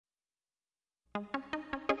Welcome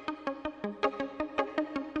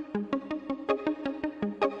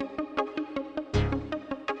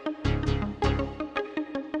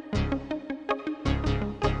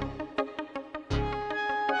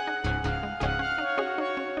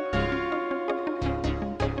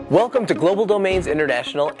to Global Domains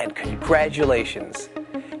International, and congratulations.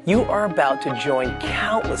 You are about to join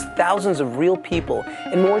countless thousands of real people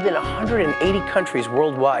in more than 180 countries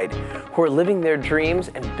worldwide who are living their dreams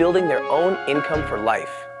and building their own income for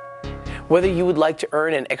life. Whether you would like to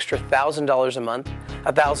earn an extra $1,000 a month,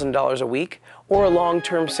 $1,000 a week, or a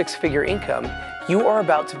long-term six-figure income, you are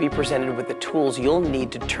about to be presented with the tools you'll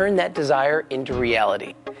need to turn that desire into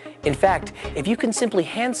reality. In fact, if you can simply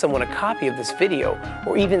hand someone a copy of this video,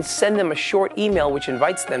 or even send them a short email which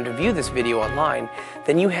invites them to view this video online,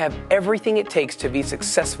 then you have everything it takes to be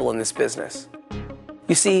successful in this business.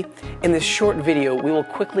 You see, in this short video, we will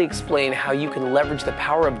quickly explain how you can leverage the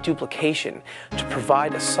power of duplication to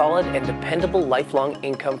provide a solid and dependable lifelong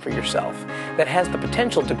income for yourself that has the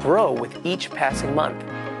potential to grow with each passing month.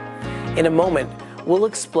 In a moment, we'll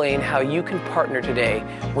explain how you can partner today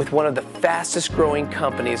with one of the fastest growing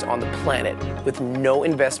companies on the planet with no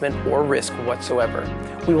investment or risk whatsoever.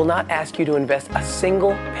 We will not ask you to invest a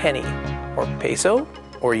single penny, or peso,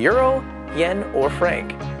 or euro, yen, or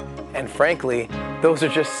franc. And frankly, those are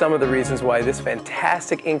just some of the reasons why this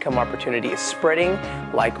fantastic income opportunity is spreading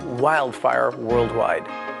like wildfire worldwide.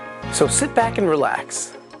 So sit back and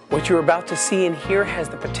relax. What you're about to see and hear has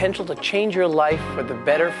the potential to change your life for the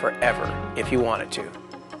better forever, if you want it to.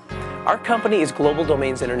 Our company is Global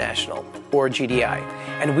Domains International, or GDI,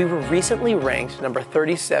 and we were recently ranked number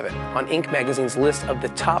 37 on Inc. magazine's list of the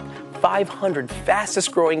top 500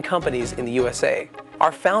 fastest growing companies in the USA.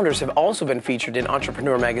 Our founders have also been featured in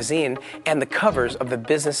Entrepreneur magazine and the covers of the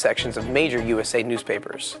business sections of major USA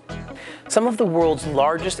newspapers. Some of the world's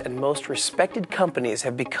largest and most respected companies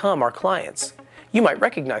have become our clients. You might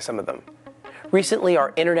recognize some of them. Recently,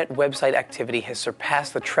 our internet website activity has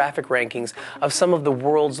surpassed the traffic rankings of some of the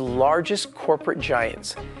world's largest corporate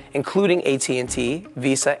giants, including AT&T,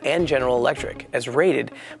 Visa, and General Electric, as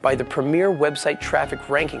rated by the premier website traffic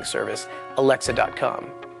ranking service, Alexa.com.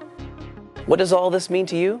 What does all this mean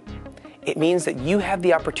to you? It means that you have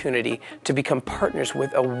the opportunity to become partners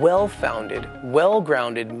with a well-founded,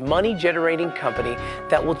 well-grounded, money-generating company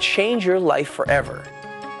that will change your life forever.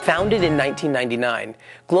 Founded in 1999,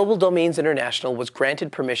 Global Domains International was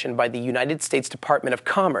granted permission by the United States Department of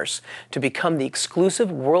Commerce to become the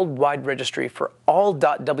exclusive worldwide registry for all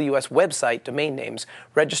 .ws website domain names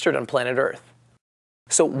registered on planet Earth.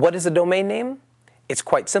 So what is a domain name? It's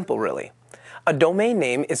quite simple, really. A domain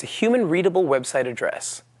name is a human-readable website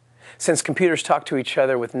address. Since computers talk to each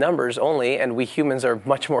other with numbers only, and we humans are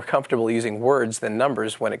much more comfortable using words than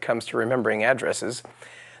numbers when it comes to remembering addresses,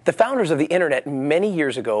 the founders of the internet many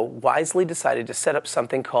years ago wisely decided to set up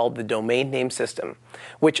something called the domain name system,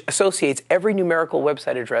 which associates every numerical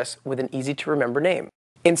website address with an easy-to-remember name.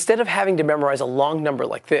 Instead of having to memorize a long number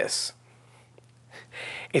like this,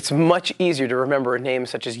 it's much easier to remember a name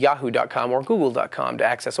such as yahoo.com or google.com to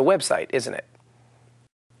access a website, isn't it?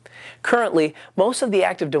 Currently, most of the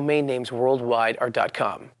active domain names worldwide are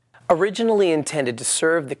 .com. Originally intended to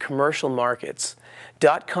serve the commercial markets,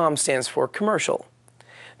 .com stands for commercial.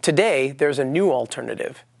 Today, there's a new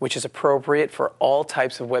alternative, which is appropriate for all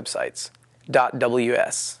types of websites,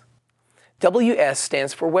 .ws. WS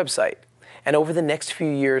stands for website, and over the next few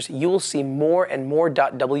years, you will see more and more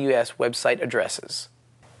 .ws website addresses.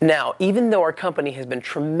 Now, even though our company has been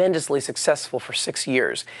tremendously successful for 6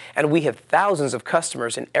 years, and we have thousands of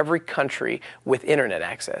customers in every country with internet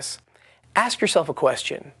access, ask yourself a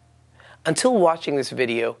question. Until watching this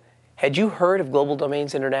video, had you heard of Global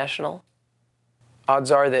Domains International?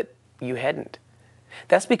 Odds are that you hadn't.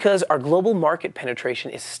 That's because our global market penetration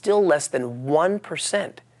is still less than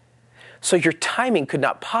 1%. So your timing could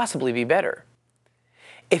not possibly be better.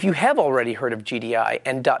 If you have already heard of GDI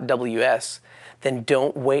and .ws, then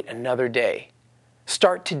don't wait another day.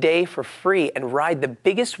 Start today for free and ride the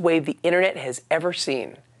biggest wave the internet has ever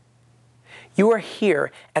seen. You are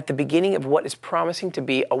here at the beginning of what is promising to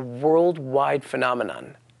be a worldwide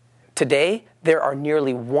phenomenon. Today, there are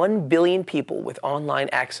nearly 1 billion people with online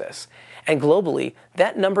access, and globally,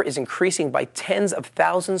 that number is increasing by tens of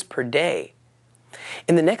thousands per day.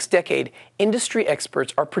 In the next decade, industry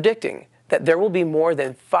experts are predicting that there will be more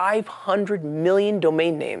than 500 million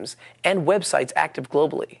domain names and websites active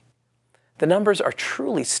globally. The numbers are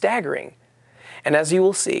truly staggering, and as you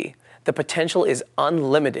will see, the potential is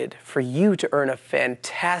unlimited for you to earn a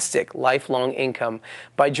fantastic lifelong income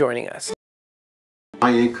by joining us.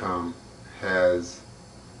 My income has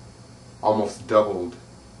almost doubled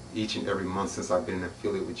each and every month since I've been an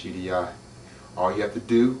affiliate with GDI. All you have to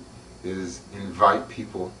do is invite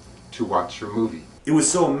people to watch your movie. It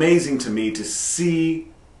was so amazing to me to see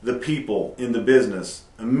the people in the business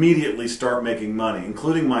immediately start making money,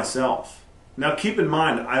 including myself. Now keep in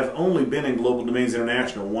mind, I've only been in Global Domains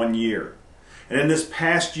International 1 year. And in this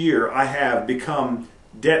past year, I have become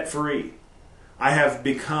debt-free. I have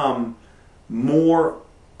become more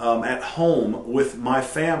at home with my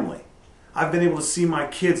family. I've been able to see my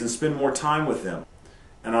kids and spend more time with them.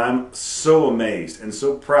 And I'm so amazed and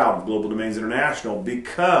so proud of Global Domains International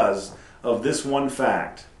because of this one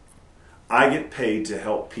fact. I get paid to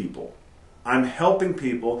help people. I'm helping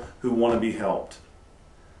people who want to be helped.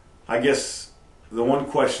 I guess the one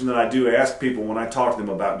question that I do ask people when I talk to them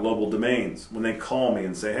about Global Domains, when they call me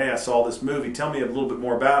and say, hey, I saw this movie, tell me a little bit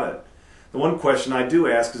more about it. The one question I do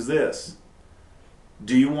ask is this: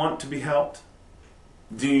 do you want to be helped?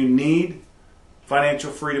 Do you need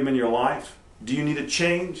financial freedom in your life? Do you need a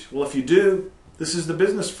change? Well, if you do, this is the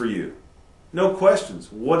business for you. No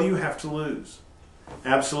questions. What do you have to lose?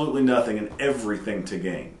 Absolutely nothing and everything to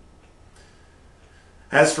gain.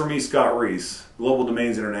 As for me, Scott Reese, Global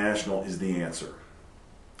Domains International is the answer.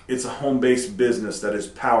 It's a home-based business that is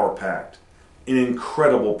power-packed, an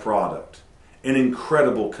incredible product, an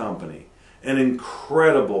incredible company, an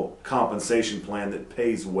incredible compensation plan that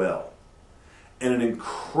pays well, and an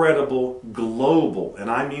incredible global, and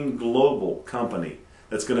I mean global, company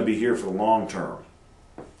that's going to be here for the long term.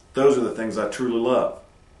 Those are the things I truly love.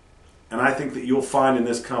 And I think that you'll find in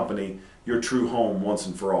this company your true home once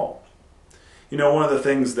and for all. You know, one of the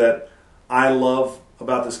things that I love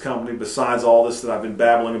about this company, besides all this that I've been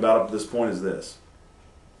babbling about up to this point, is this: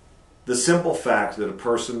 the simple fact that a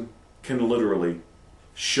person can literally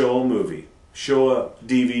show a movie, show a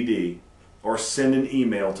DVD, or send an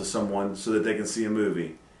email to someone so that they can see a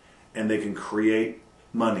movie, and they can create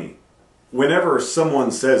money. Whenever someone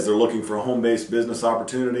says they're looking for a home-based business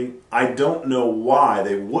opportunity, I don't know why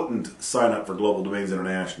they wouldn't sign up for Global Domains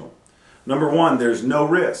International. Number one, there's no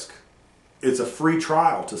risk. It's a free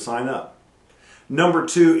trial to sign up. Number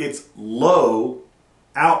two, it's low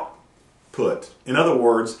output. In other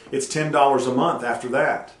words, it's $10 a month after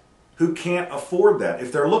that. Who can't afford that?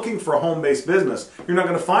 If they're looking for a home-based business, you're not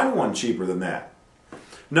going to find one cheaper than that.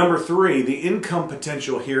 Number three, the income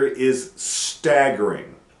potential here is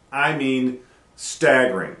staggering. I mean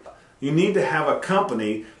staggering. You need to have a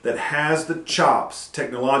company that has the chops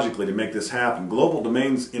technologically to make this happen. Global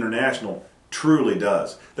Domains International truly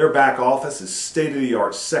does. Their back office is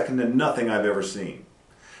state-of-the-art, second to nothing I've ever seen.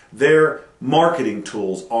 Their marketing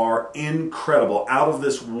tools are incredible, out of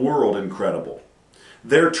this world incredible.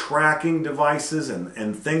 Their tracking devices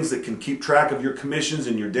and things that can keep track of your commissions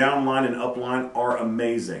and your downline and upline are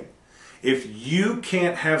amazing. If you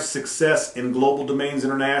can't have success in Global Domains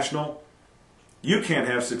International, you can't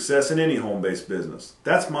have success in any home-based business.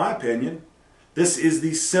 That's my opinion. This is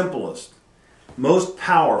the simplest, most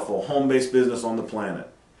powerful home-based business on the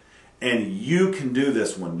planet. And you can do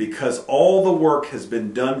this one because all the work has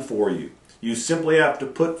been done for you. You simply have to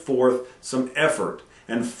put forth some effort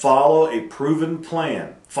and follow a proven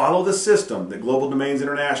plan. Follow the system that Global Domains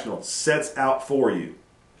International sets out for you.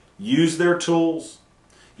 Use their tools,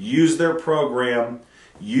 use their program,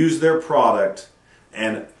 use their product,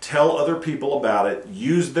 and tell other people about it.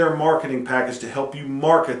 Use their marketing package to help you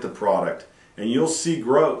market the product, and you'll see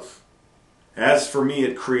growth. As for me,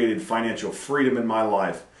 it created financial freedom in my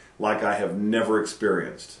life like I have never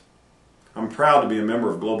experienced. I'm proud to be a member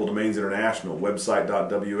of Global Domains International,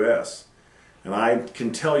 website.ws. And I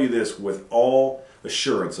can tell you this with all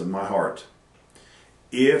assurance of my heart.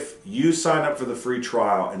 If you sign up for the free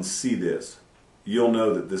trial and see this, you'll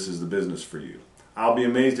know that this is the business for you. I'll be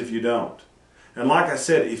amazed if you don't. And like I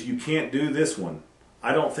said, if you can't do this one,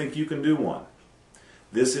 I don't think you can do one.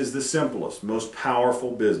 This is the simplest, most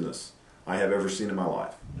powerful business I have ever seen in my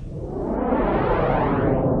life.